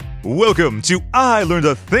Welcome to I Learned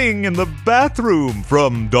a Thing in the Bathroom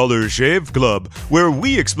from Dollar Shave Club, where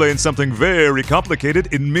we explain something very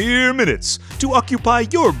complicated in mere minutes to occupy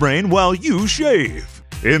your brain while you shave.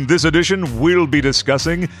 In this edition, we'll be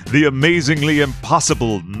discussing the amazingly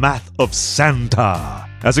impossible math of Santa,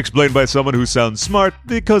 as explained by someone who sounds smart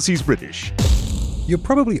because he's British. You're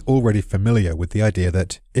probably already familiar with the idea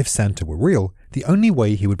that, if Santa were real, the only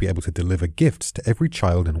way he would be able to deliver gifts to every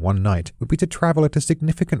child in one night would be to travel at a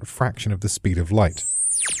significant fraction of the speed of light.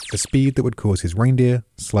 A speed that would cause his reindeer,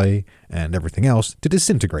 sleigh, and everything else to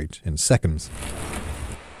disintegrate in seconds.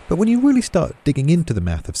 But when you really start digging into the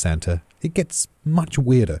math of Santa, it gets much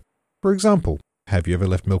weirder. For example, have you ever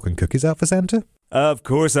left milk and cookies out for Santa? Of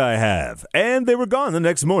course I have. And they were gone the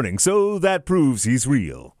next morning, so that proves he's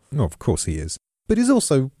real. Oh, of course he is. But he's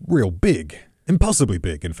also real big. Impossibly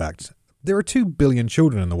big, in fact. There are 2 billion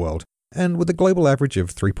children in the world, and with a global average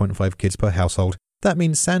of 3.5 kids per household, that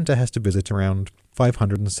means Santa has to visit around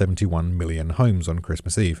 571 million homes on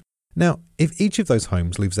Christmas Eve. Now, if each of those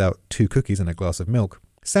homes leaves out 2 cookies and a glass of milk,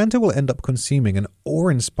 Santa will end up consuming an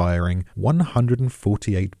awe-inspiring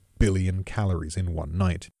 148 billion calories in one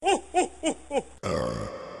night.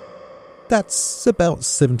 That's about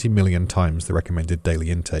 70 million times the recommended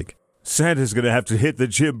daily intake. Santa's gonna have to hit the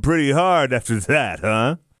gym pretty hard after that,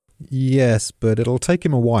 huh? Yes, but it'll take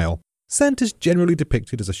him a while. Santa's generally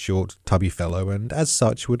depicted as a short, tubby fellow, and as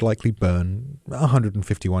such would likely burn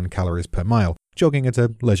 151 calories per mile, jogging at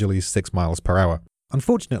a leisurely 6 miles per hour.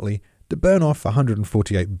 Unfortunately, to burn off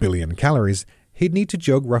 148 billion calories, he'd need to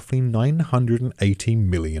jog roughly 980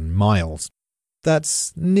 million miles.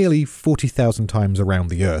 That's nearly 40,000 times around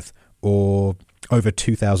the Earth, or over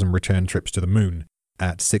 2,000 return trips to the moon.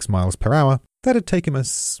 At 6 miles per hour, that'd take him a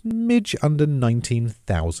smidge under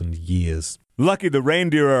 19,000 years. Lucky the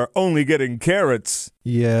reindeer are only getting carrots.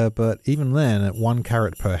 Yeah, but even then, at 1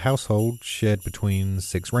 carrot per household, shared between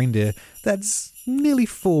 6 reindeer, that's nearly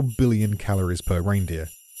 4 billion calories per reindeer.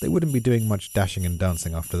 They wouldn't be doing much dashing and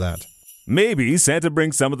dancing after that. Maybe Santa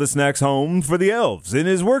brings some of the snacks home for the elves in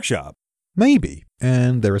his workshop. Maybe,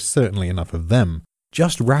 and there are certainly enough of them.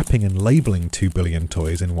 Just wrapping and labeling 2 billion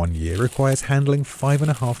toys in 1 year requires handling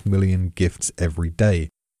 5.5 million gifts every day.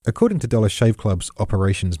 According to Dollar Shave Club's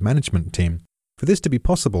operations management team, for this to be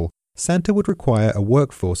possible, Santa would require a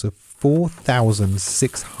workforce of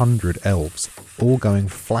 4,600 elves, all going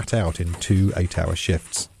flat out in 2 8-hour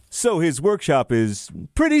shifts. So his workshop is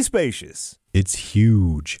pretty spacious. It's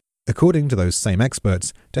huge. According to those same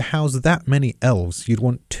experts, to house that many elves, you'd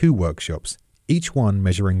want 2 workshops, each one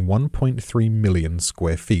measuring 1.3 million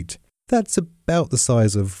square feet. That's about the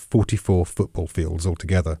size of 44 football fields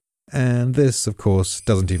altogether. And this, of course,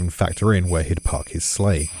 doesn't even factor in where he'd park his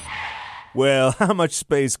sleigh. Well, how much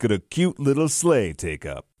space could a cute little sleigh take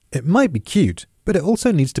up? It might be cute, but it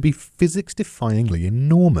also needs to be physics-defyingly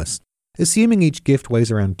enormous. Assuming each gift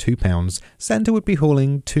weighs around 2 pounds, Santa would be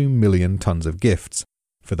hauling 2 million tons of gifts.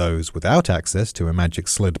 For those without access to a magic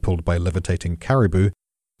sled pulled by levitating caribou,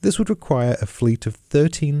 this would require a fleet of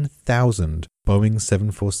 13,000 Boeing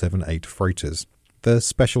 747-8 freighters, the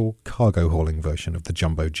special cargo hauling version of the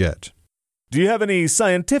jumbo jet. Do you have any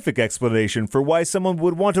scientific explanation for why someone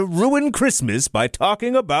would want to ruin Christmas by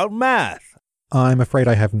talking about math? I'm afraid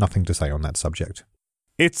I have nothing to say on that subject.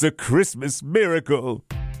 It's a Christmas miracle.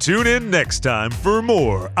 Tune in next time for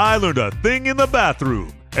more I Learned a Thing in the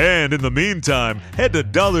Bathroom. And in the meantime, head to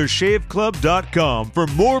dollarshaveclub.com for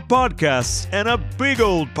more podcasts and a big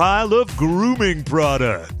old pile of grooming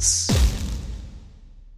products.